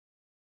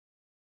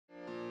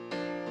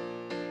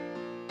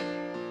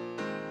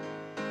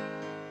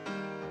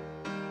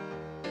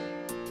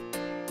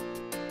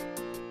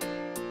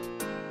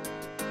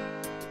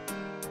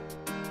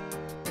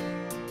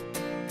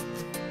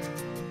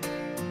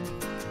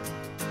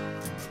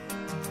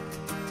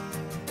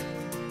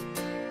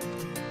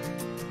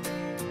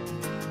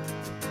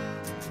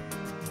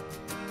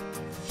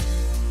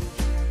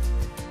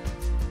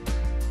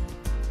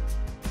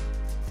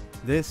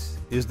This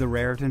is the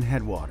Raritan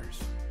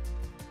Headwaters,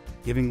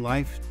 giving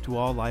life to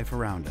all life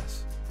around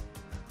us.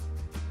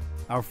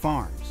 Our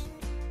farms,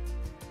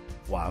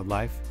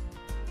 wildlife,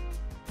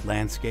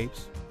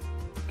 landscapes,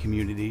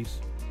 communities,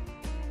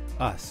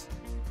 us.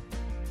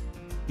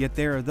 Yet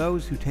there are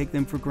those who take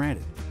them for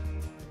granted.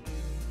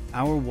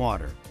 Our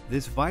water,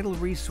 this vital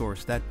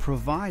resource that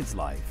provides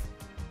life,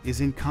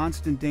 is in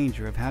constant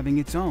danger of having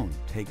its own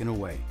taken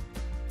away.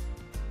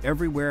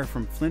 Everywhere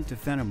from Flint to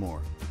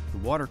Fenimore, the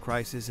water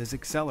crisis is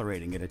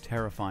accelerating at a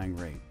terrifying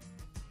rate.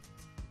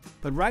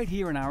 But right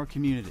here in our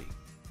community,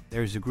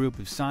 there's a group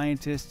of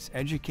scientists,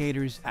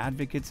 educators,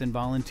 advocates, and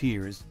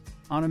volunteers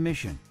on a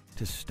mission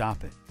to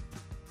stop it.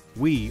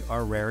 We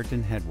are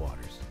Raritan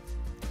Headwaters.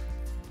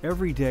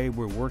 Every day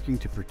we're working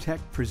to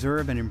protect,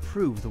 preserve, and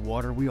improve the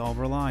water we all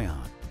rely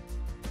on.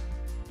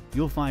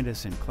 You'll find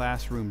us in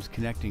classrooms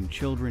connecting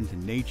children to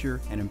nature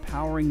and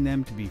empowering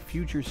them to be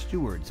future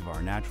stewards of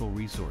our natural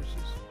resources.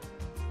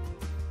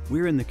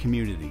 We're in the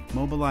community,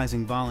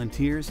 mobilizing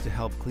volunteers to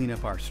help clean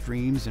up our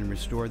streams and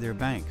restore their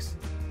banks.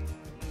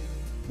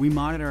 We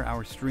monitor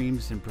our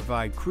streams and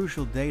provide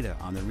crucial data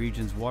on the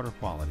region's water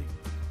quality.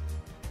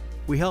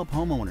 We help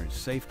homeowners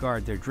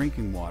safeguard their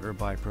drinking water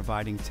by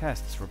providing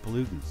tests for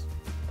pollutants.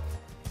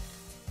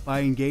 By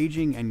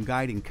engaging and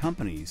guiding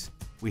companies,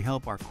 we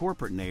help our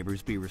corporate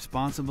neighbors be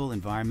responsible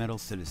environmental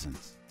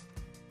citizens.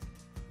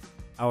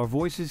 Our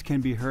voices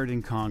can be heard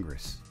in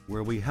Congress,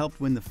 where we helped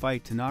win the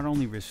fight to not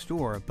only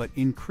restore but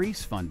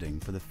increase funding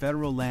for the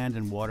Federal Land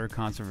and Water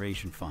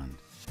Conservation Fund.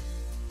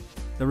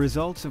 The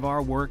results of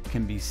our work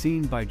can be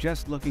seen by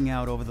just looking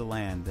out over the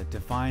land that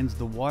defines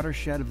the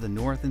watershed of the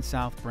north and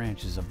south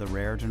branches of the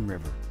Raritan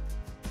River.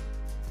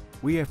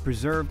 We have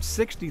preserved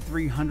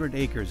 6,300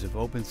 acres of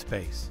open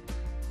space.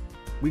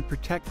 We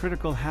protect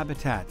critical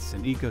habitats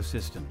and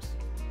ecosystems.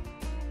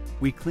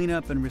 We clean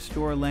up and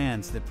restore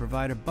lands that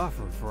provide a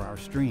buffer for our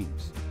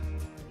streams.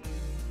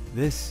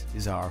 This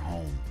is our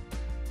home.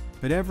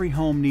 But every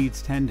home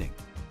needs tending,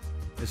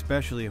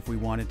 especially if we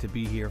want it to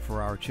be here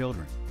for our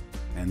children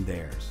and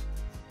theirs.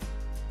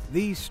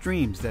 These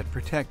streams that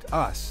protect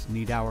us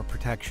need our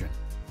protection.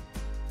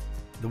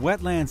 The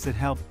wetlands that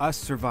help us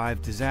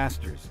survive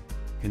disasters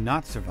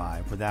cannot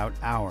survive without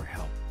our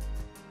help.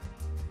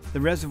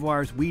 The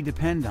reservoirs we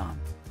depend on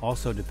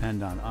also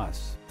depend on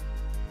us.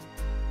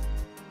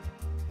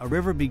 A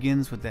river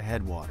begins with the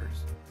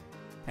headwaters,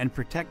 and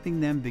protecting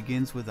them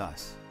begins with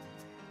us,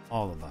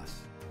 all of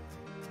us.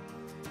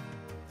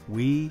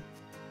 We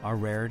are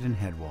Raritan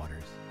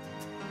Headwaters.